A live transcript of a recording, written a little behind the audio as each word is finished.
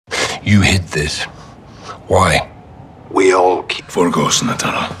You hid this. Why? We all keep... 4 ghosts in the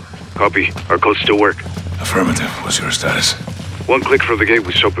tunnel. Copy. Our codes still work. Affirmative. What's your status? 1 click from the gate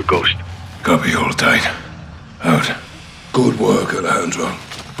with soap with ghost. Copy. Hold tight. Out. Good work, Alejandro.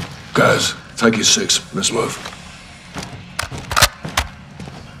 Guys, take your 6. Let's move.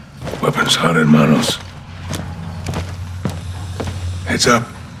 Weapons hot in manos. Heads up.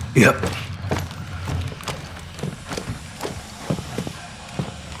 Yep.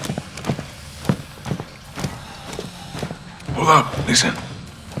 Hold up. Listen.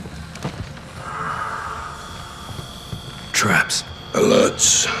 Traps.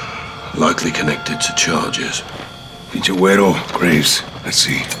 Alerts. Likely connected to charges. Pinchuero, Graves. Let's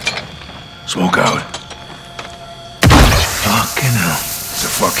see. Smoke out. Fucking hell. It's a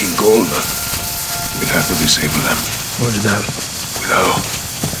fucking goal, man. We'll have to disable them. Roger that. Cuidado.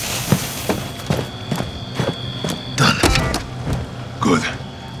 Done. Good.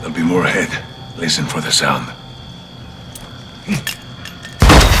 There'll be more ahead. Listen for the sound.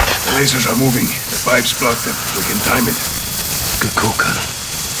 The lasers are moving. The pipes block them. We can time it. Good call, Colonel.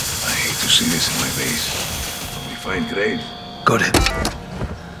 I hate to see this in my base. We find Graves. Got it.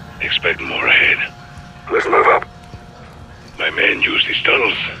 Expect more ahead. Let's move up. My men use these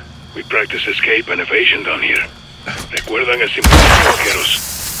tunnels. We practice escape and evasion down here. ¿Recuerdan el simulacro de vaqueros?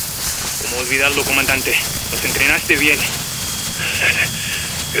 ¿Cómo olvidarlo, comandante? Nos entrenaste bien.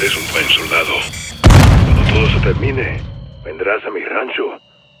 Eres un buen soldado. Cuando todo se termine, vendrás a mi rancho.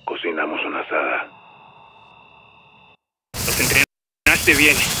 Cocinamos una asada. Nos entrenaste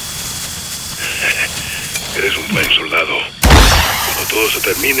bien. Eres un buen soldado. Cuando todo se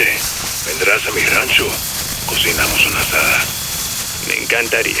termine, vendrás a mi rancho. Cocinamos una asada. Me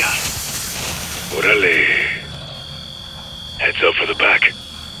encantaría. Órale. Heads up for the back.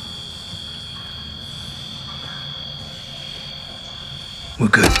 We're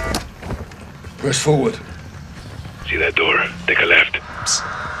good. Press forward. See that door? Take a left. Psst.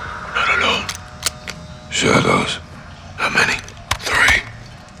 Not alone. Shadows. How many? 3.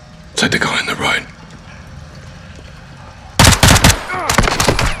 Take the guy on the right.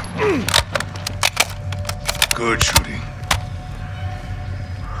 Good shooting.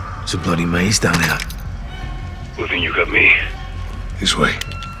 It's a bloody maze down there. Good thing you got me. This way.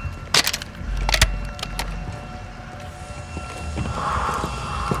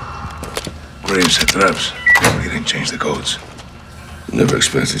 Graves set traps. We didn't change the codes. Never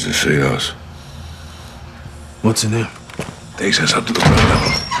expected to see us. What's in there? Takes us up to the ground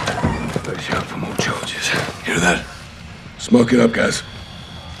level. Let's shout for more charges. Hear that? Smoke it up, guys.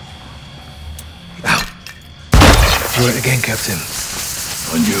 Out. Do it again, Captain.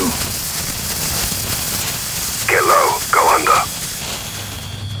 On you. Get low. Go under.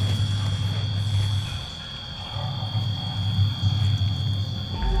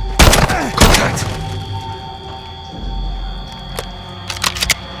 Contact.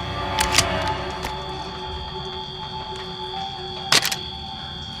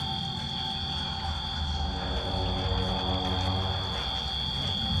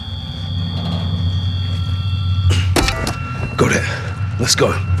 Got it. Let's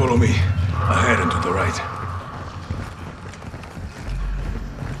go. Follow me. Ahead and to the right.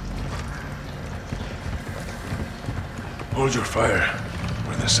 Hold your fire.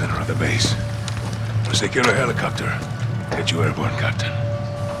 We're in the center of the base. We'll secure a helicopter. Get you airborne, Captain.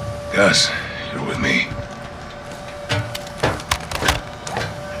 Gus, you're with me.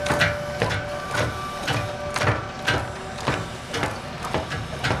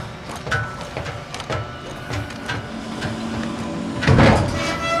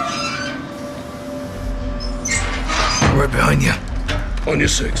 Right behind you. On your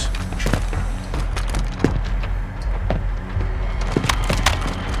 6.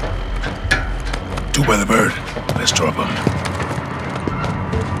 Two by the bird. Let's drop them.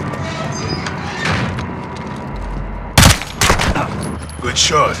 Good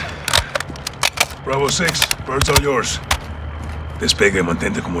shot. Bravo 6, birds are yours. Despegue y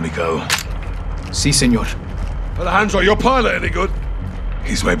mantente comunicado. Sí, señor. Alejandro, your pilot any good?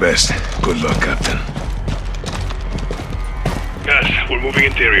 He's my best. Good luck, Captain. Gus, we're moving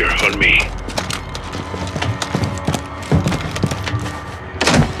interior. On me.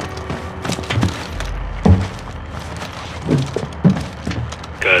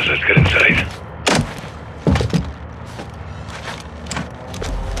 Gus, let's get inside.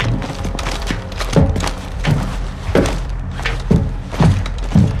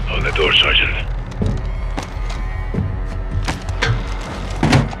 Hold the door, Sergeant.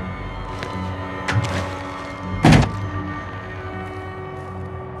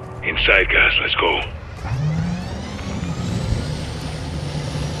 Inside, Gus. Let's go.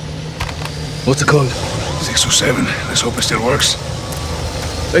 What's the code? 607. Let's hope it still works.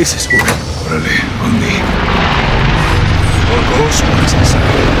 Basis. Orale, on me. All goes, one is inside.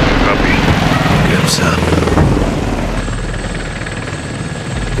 Copy. Get him, Sam.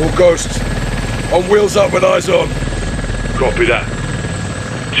 All ghosts. On wheels up with eyes on. Copy that.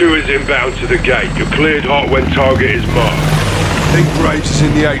 2 is inbound to the gate. You're cleared hot when target is marked. Think Graves is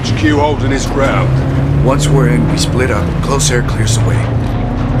in the HQ holding his ground. Once we're in, we split up. Close air clears the way.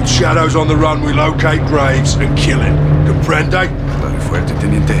 With Shadows on the run, we locate Graves and kill him. Comprende? Dale fuerte,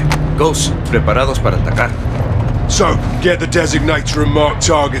 teniente. Ghosts, preparados para atacar. So, get the designator and mark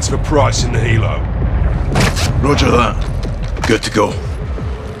targets for Price in the helo. Roger that. Good to go.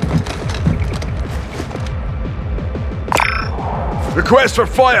 Request for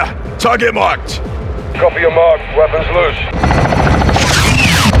fire! Target marked! Copy your mark. Weapons loose.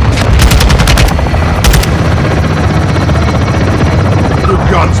 Good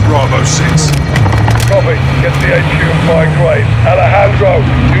guns, Bravo 6. Copy. Get to the HQ and find Graves. Alejandro,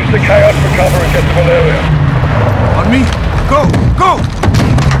 use the chaos for cover and get to Valeria. On me. Go! Go!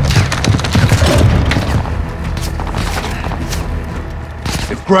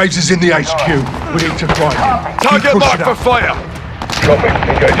 If Graves is in the HQ, we need to find him. Target marked for fire! Copy.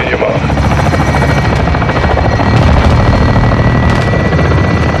 Engaging your mark.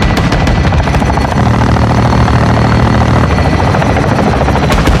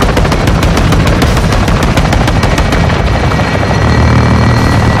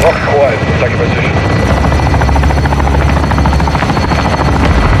 Lock quiet. Take a position.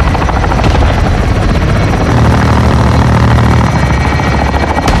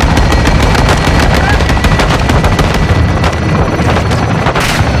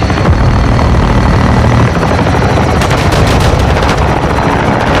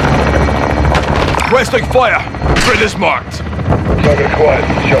 Requesting fire! Grid is marked. Target quiet.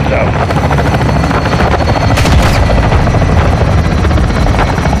 Shots out.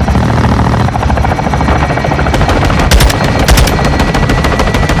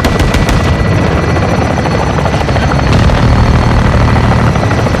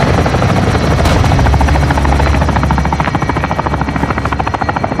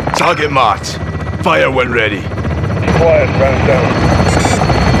 Target marked. Fire when ready. Quiet. Round down.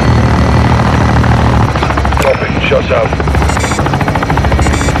 Copy. Shots out.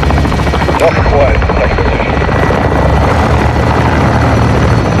 Lock quiet. Take position.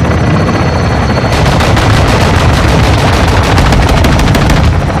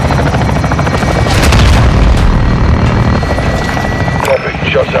 Copy.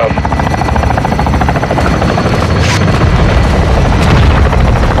 Shots out.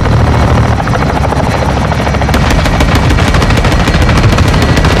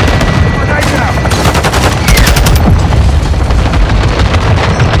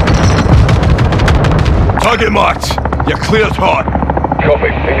 Target marked. You're cleared hot. Copy.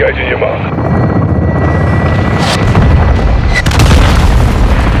 Engaging your mark.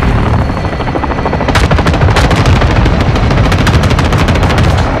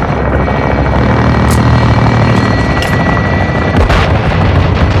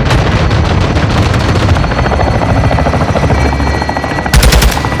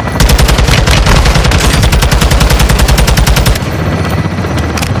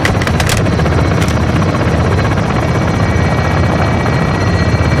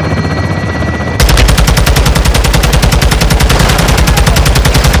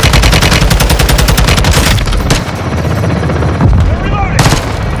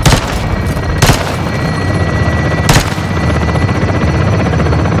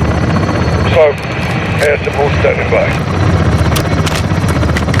 Air support standing by.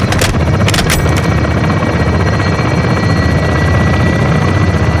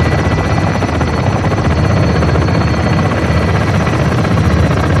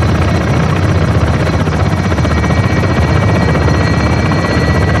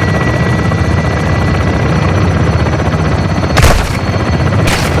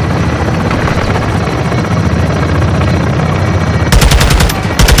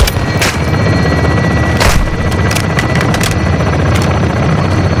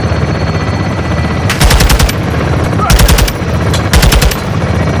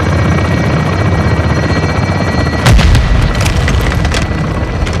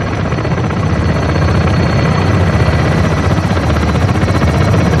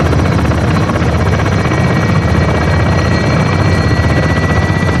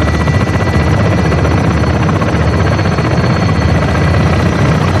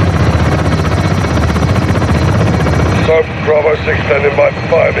 Bravo 6 standing by for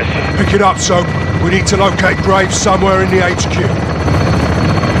fire mission. Pick it up, Soap. We need to locate Graves somewhere in the HQ.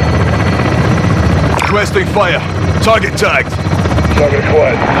 Requesting fire. Target tagged. Target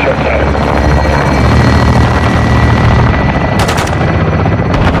acquired. Shut down.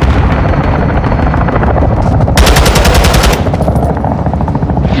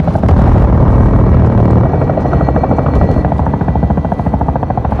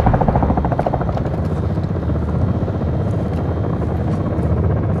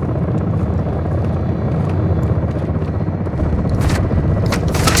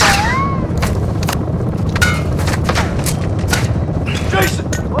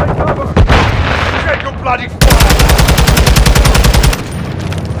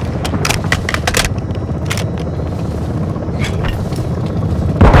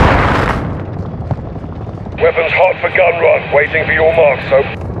 Weapons hot for gun run. Waiting for your mark, so...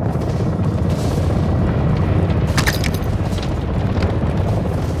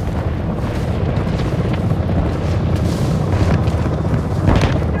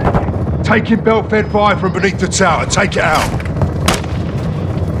 Taking belt-fed fire from beneath the tower. Take it out.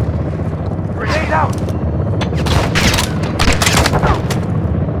 Grenade out!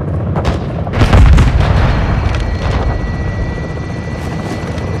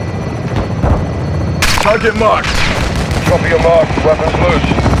 Target marked. Copy your mark. Weapons loose.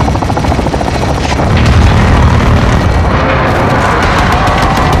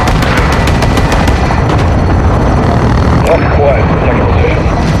 Lock quiet. Taking position.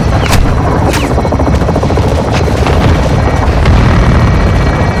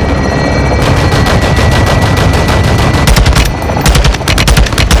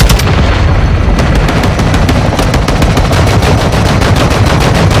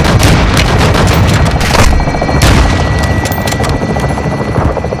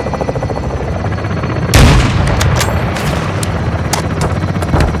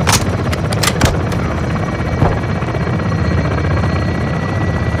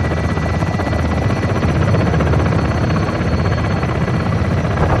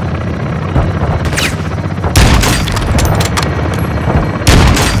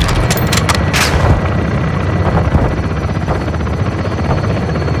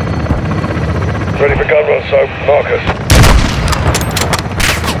 Ready for gun run, so Marcus.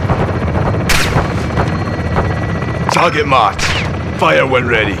 Target marked. Fire when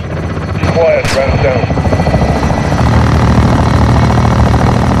ready. Quiet, round down.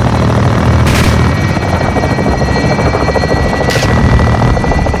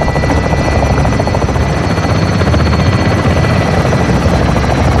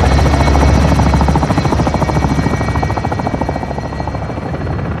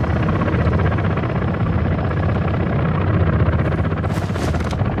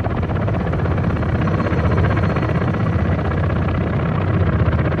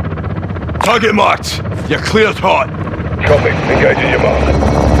 Target marked. You're cleared hot. Copy. Engaging your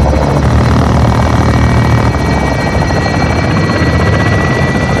mark.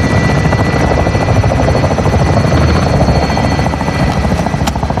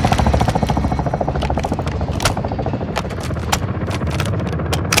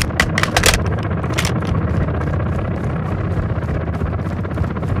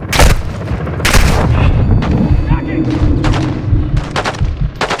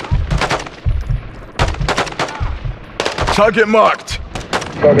 Target marked.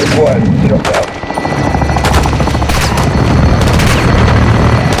 Target quiet. Shut down.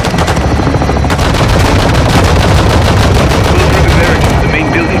 Go through the barracks to the main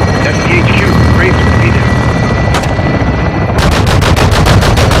building. That's the HQ. Graves will be there.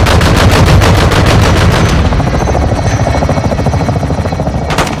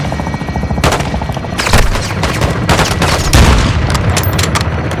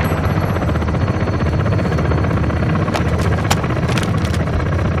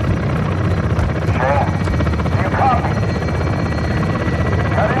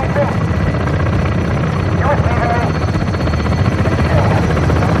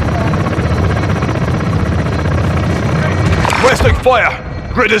 Requesting fire.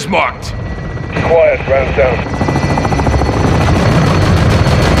 Grid is marked. Quiet, round down.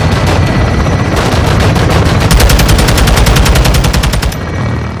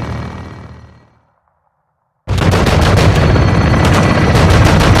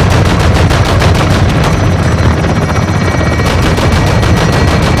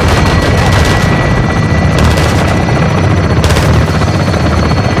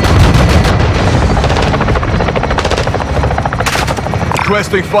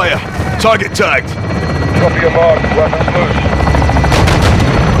 Requesting fire. Target tagged. Copy your mark. Weapons loose.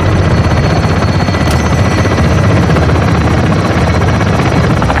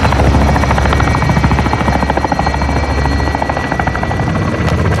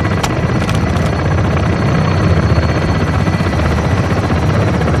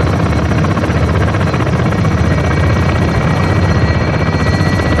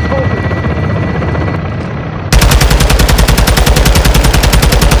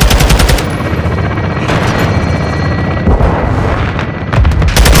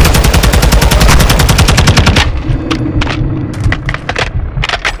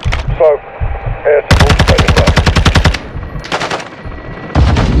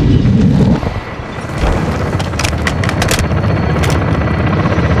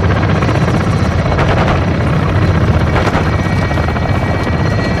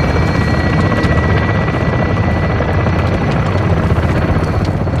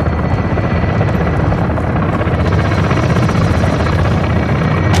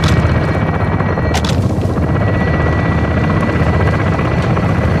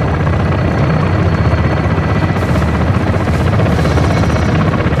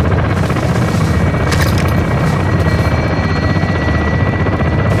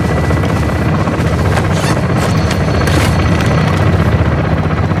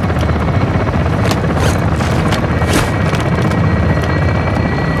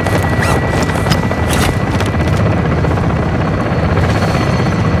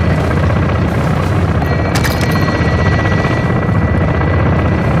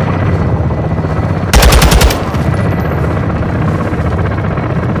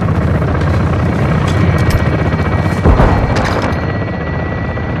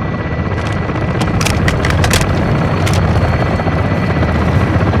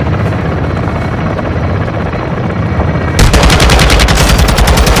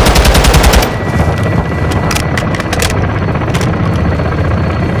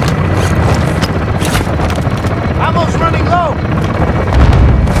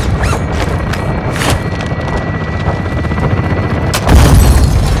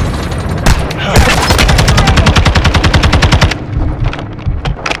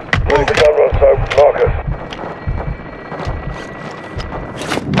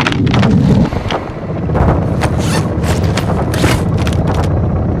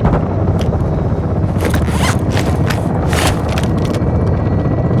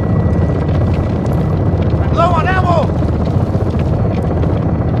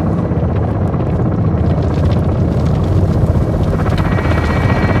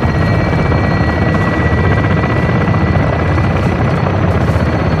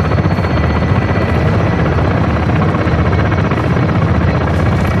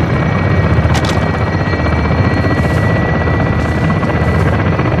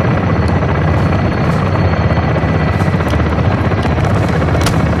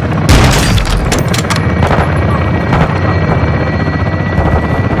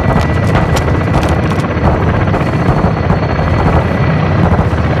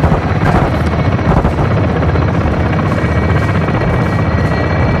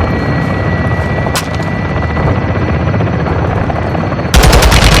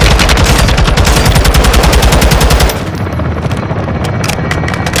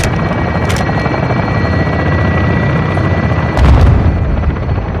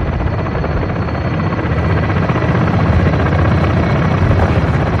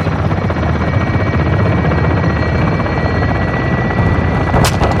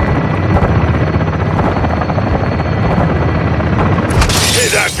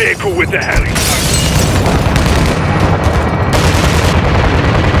 vehicle with the heli.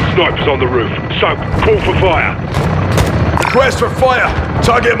 Snipers on the roof. So, call for fire. Request for fire.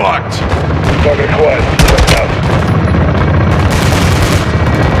 Target marked. Target acquired. Checked out.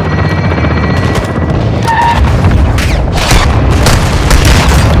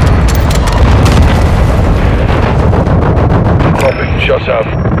 Copy. Shots out.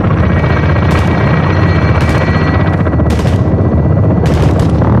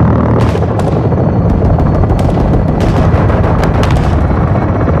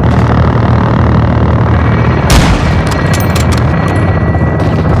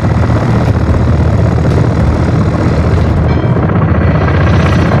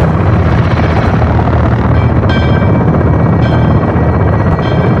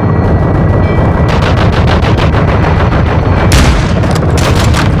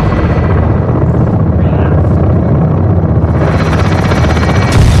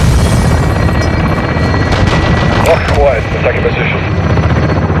 Attacking position.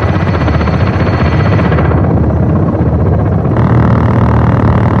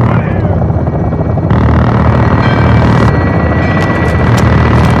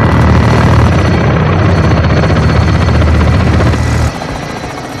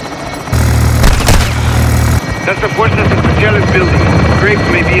 That's the fuerzas especiales building. Graves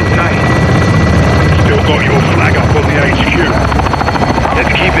may be inside. Still got your flag up on the HQ.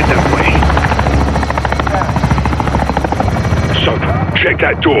 Let's keep it that way. So, check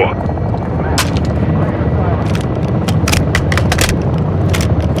that door.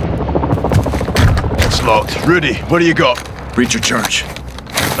 It's locked. Rudy, what do you got? Breach of church.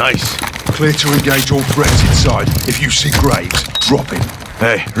 Nice. Clear to engage all threats inside. If you see Graves, drop him.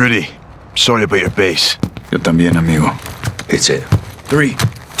 Hey, Rudy. Sorry about your base. Yo también, amigo. Hits it. 3,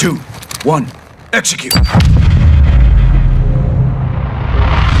 2, 1. Execute.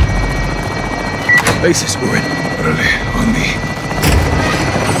 Bases, we're in. Orale, on me.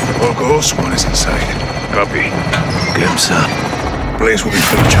 All goes, one is inside. Copy. Get him, sir. Blaze will be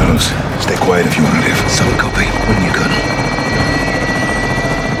full of shadows. Stay quiet if you want to live. Solid copy. When you gun.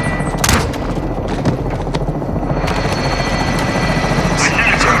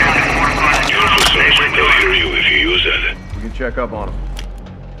 They'll hear you if you use that. We can check up on him.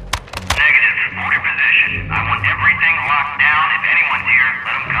 Negative. Hold your position. I want everything locked down. If anyone's here,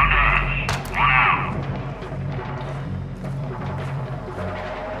 let them come to us. One out.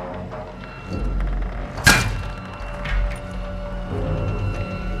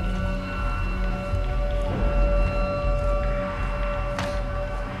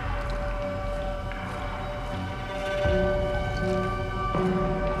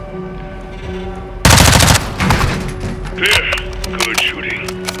 Clear. Good shooting.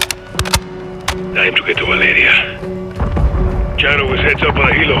 Time to get to Valeria. Charo was heads up on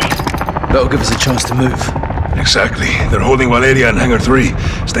a helo. That'll give us a chance to move. Exactly. They're holding Valeria in Hangar 3.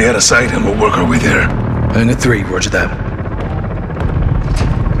 Stay out of sight and we'll work our way there. Hangar 3, roger that.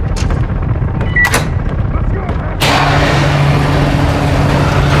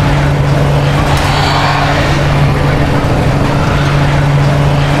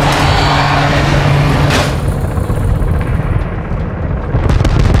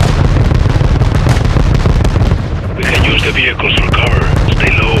 We can use the vehicles for cover.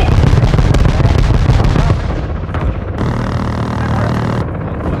 Stay low.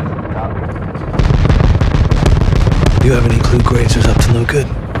 You have any clue Graves was up to no good?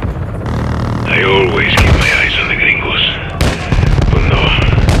 I always keep my eyes on the gringos. But no,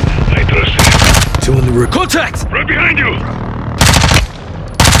 I trust him. Two on the roof. Contact! Right behind you!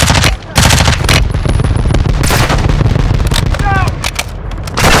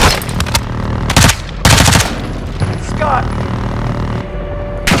 Scott!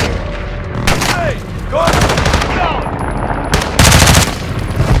 Hey! Go! Down!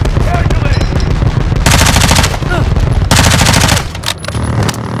 Calculate!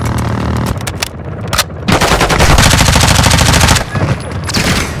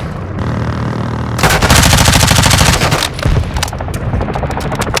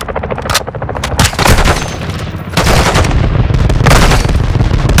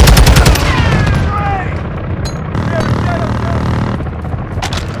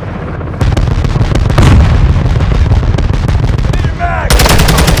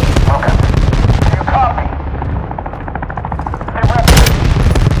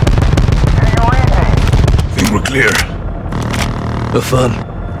 Clear. Affirm.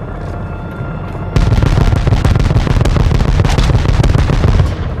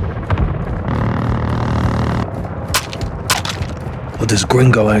 What does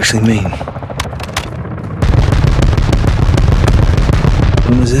gringo actually mean?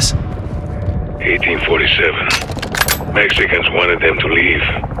 When was this? 1847. Mexicans wanted them to leave.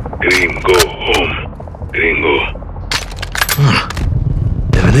 Gringo home. Gringo. Huh.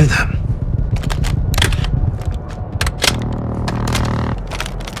 Never knew that.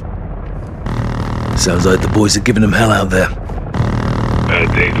 Sounds like the boys are giving them hell out there.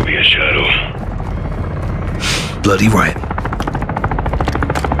 Bad day to be a shadow. Bloody right.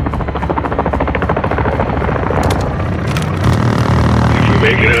 If we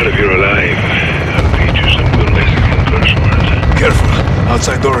make it out of here alive, I'll teach you some good Mexican curse words. Careful.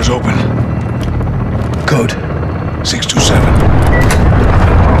 Outside door is open. Code. 627.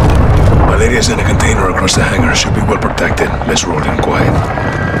 Valeria's in a container across the hangar. Should be well protected. Let's roll in quiet.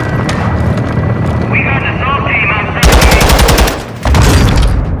 We got the assault team outside.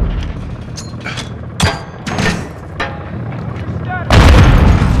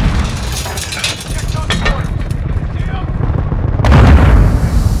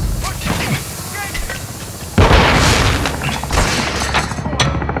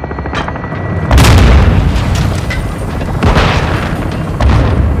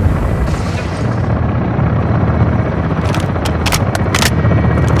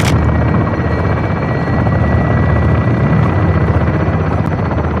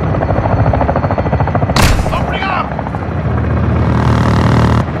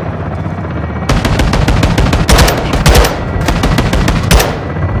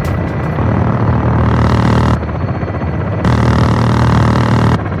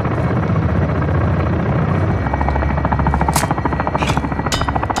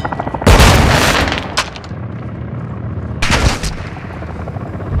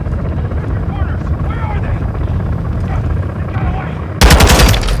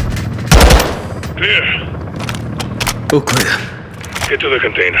 All clear. Get to the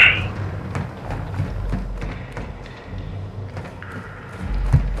container.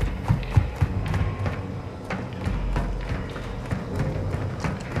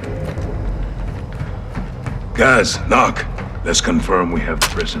 Guys, knock. Let's confirm we have the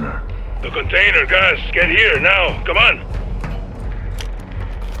prisoner. The container, guys. Get here now. Come on.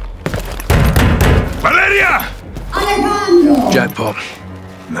 Valeria! Jackpot.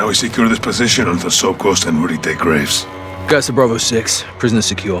 Now we secure this position until Soap Ghost and Woody take Graves. Guys to Bravo 6. Prisoner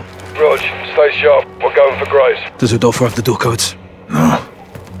secure. Rog, stay sharp. We're going for Graves. Does Rodolfo have the door codes? No.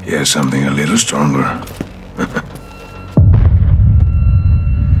 He has something a little stronger.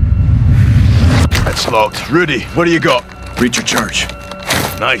 That's locked. Rudy, what do you got? Reach your church.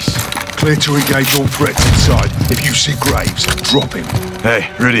 Nice. Clear to engage all threats inside. If you see Graves, drop him. Hey,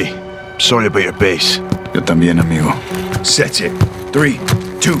 Rudy. Sorry about your base. Yo también, amigo. Set it. 3,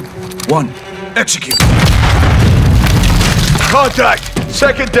 2, 1. Execute. Contact!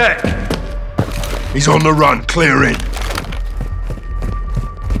 Second deck! He's on the run. Clear in.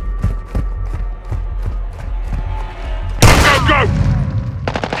 Go, go!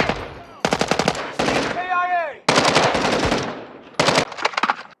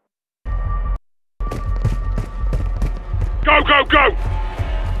 Go, go, go!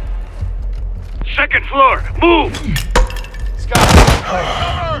 Second floor, move!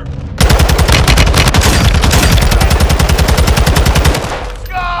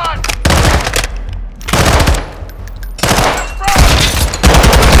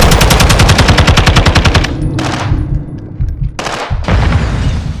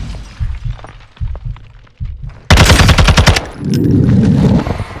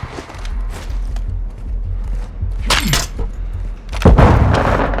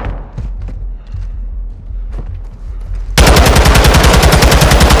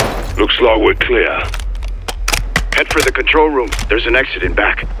 Looks like we're clear. Head for the control room. There's an exit in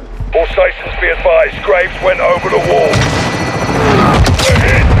back. All stations be advised. Graves went over the wall. We're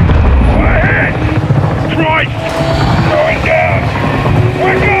hit! We're hit! Christ! Going down!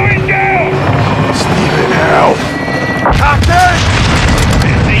 We're going down! Steven, help! Captain!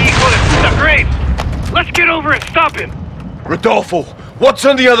 The Graves! Let's get over and stop him! Rodolfo, what's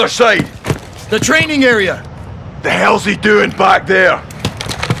on the other side? The training area! The hell's he doing back there?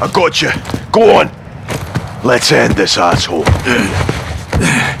 I got you. Go on. Let's end this asshole.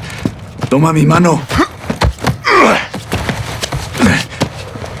 Toma mi mano.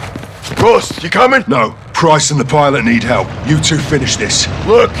 Ghost, you coming? No. Price and the pilot need help. You two finish this.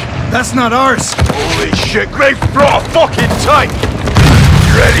 Look. That's not ours! Holy shit, Graves brought a fucking tank!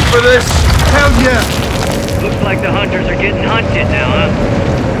 You ready for this? Hell yeah! Looks like the hunters are getting hunted now, huh?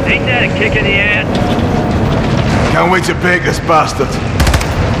 Ain't that a kick in the ass? Can't wait to bake this bastard.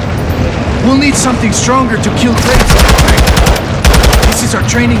 We'll need something stronger to kill Graves. This is our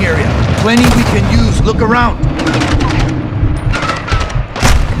training area. Plenty we can use. Look around.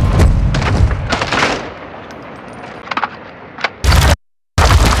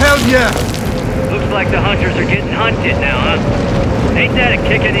 yet. Looks like the hunters are getting hunted now, huh? Ain't that a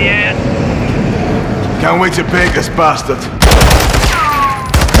kick in the ass? Can't wait to bake this bastard.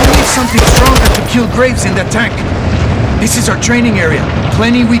 We need something stronger to kill Graves in that tank. This is our training area.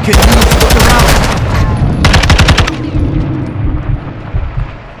 Plenty we can use. Look around.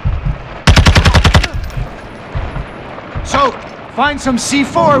 So, find some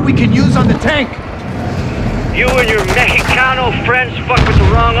C4 we can use on the tank. You and your Mexicano friends fuck with the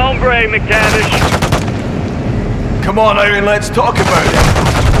wrong hombre, McTavish. Come on, Iron, let's talk about it.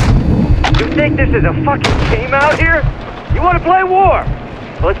 You think this is a fucking game out here? You want to play war?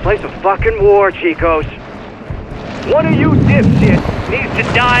 Well, let's play some fucking war, Chicos. One of you dipshits needs to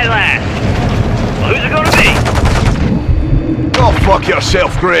die last. Well, who's it gonna be? Go fuck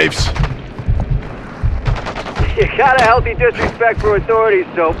yourself, Graves. You got a healthy disrespect for authorities,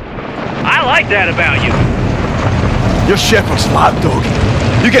 so I like that about you. You're Shepard's lapdog.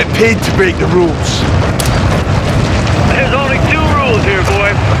 You get paid to break the rules. There's only two rules here,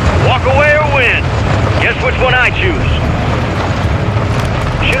 boy. Walk away or win. Guess which one I choose.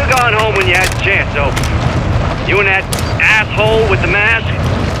 Should've gone home when you had the chance, though. You and that asshole with the mask?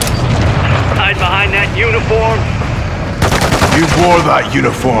 Hide behind that uniform? You wore that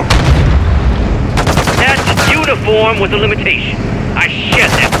uniform. That's a uniform with a limitation. I shed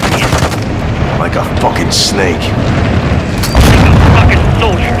that skin. Like a fucking snake. Like a fucking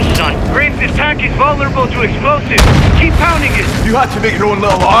soldier, son. Graves, this tank is vulnerable to explosives. Keep pounding it. You had to make your own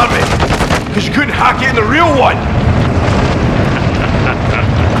little army. Because you couldn't hack it in the real one.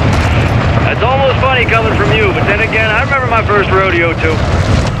 That's almost funny coming from you, but then again, I remember my first rodeo, too.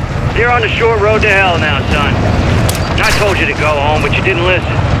 You're on the short road to hell now, son. I told you to go home, but you didn't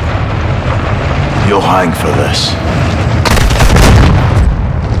listen. You'll hang for this.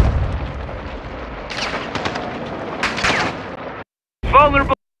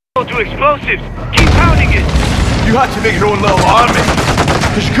 Vulnerable to explosives. Keep pounding it. You had to make your own little army.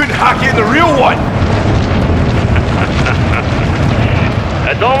 Because you couldn't hack it in the real one.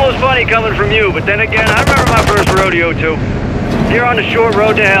 That's almost funny coming from you, but then again, I remember my first rodeo, too. You're on the short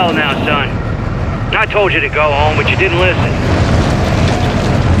road to hell now, son. I told you to go home, but you didn't listen.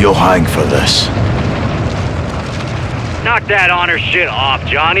 You'll hang for this. Knock that honor shit off,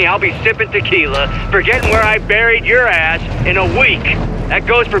 Johnny. I'll be sipping tequila, forgetting where I buried your ass in a week. That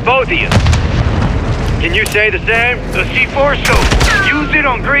goes for both of you. Can you say the same? The C4 scope. Use it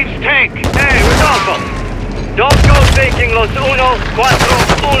on Graves' tank. Hey, Rodolfo. Don't go thinking los unos, cuatro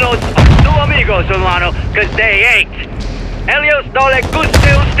unos tu amigos, hermano, because they ain't. Ellos no le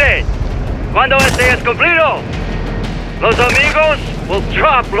guste usted. Cuando este es cumplido, los amigos will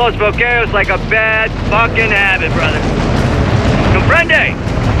drop los bloqueos like a bad fucking habit, brother. Comprende?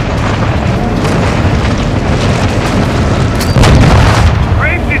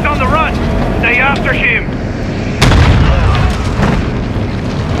 Graves is on the run. Stay after him.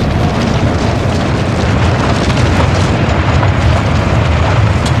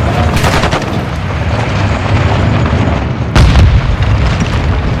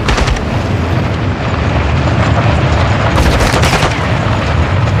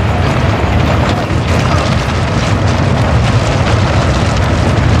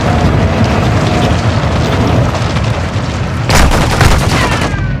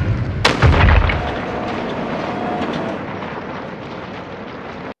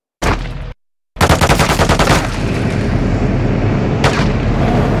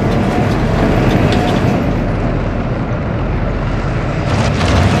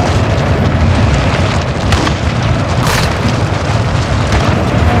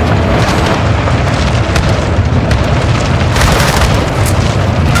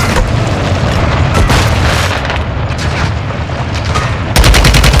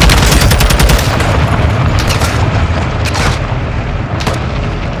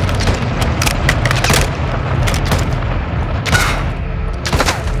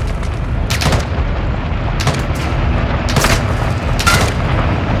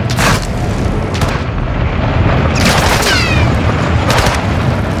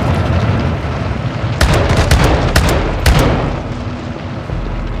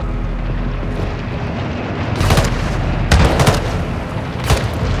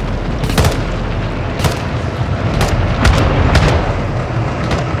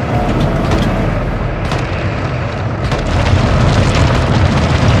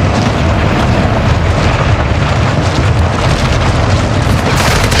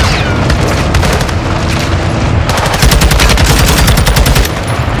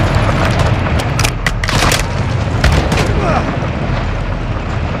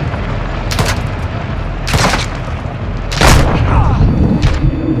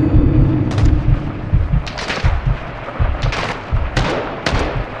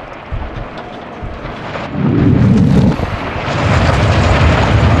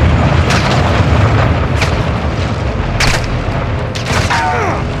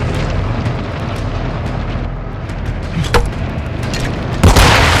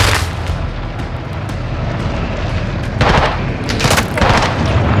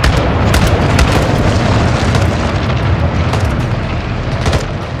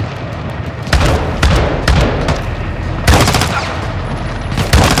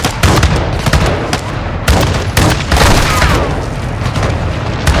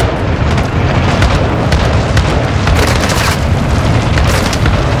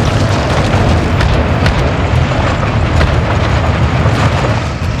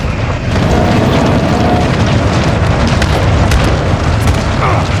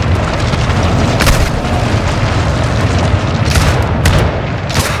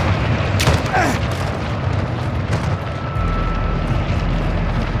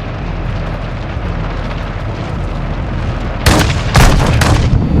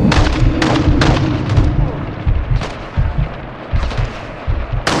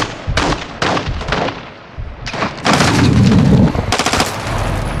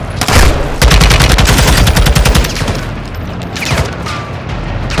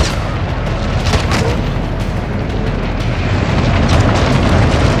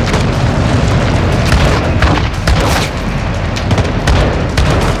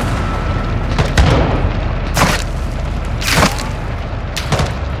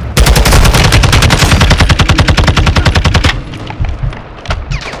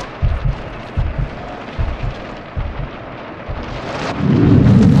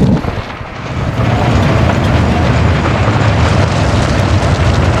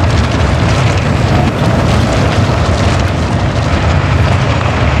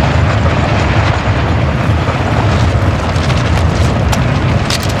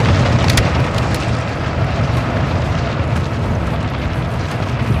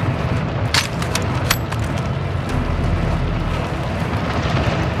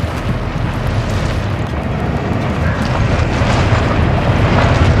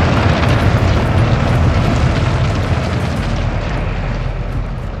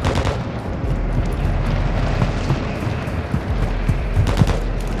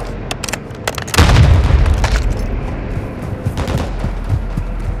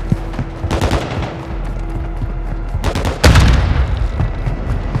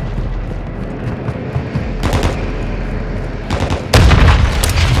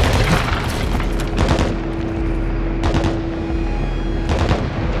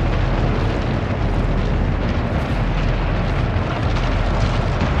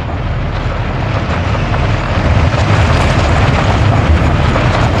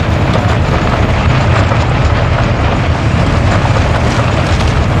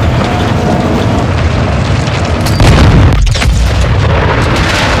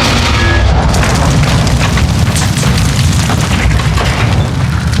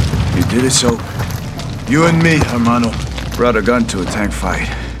 so. You and me, hermano. Brought a gun to a tank fight.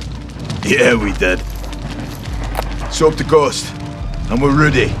 Yeah, we did. So up the coast. And we're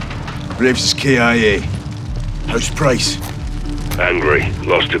ready. Graves is KIA. How's Price? Angry.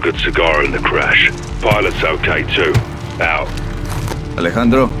 Lost a good cigar in the crash. Pilot's okay too. Out.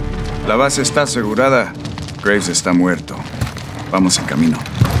 Alejandro, la base está asegurada. Graves está muerto. Vamos en camino.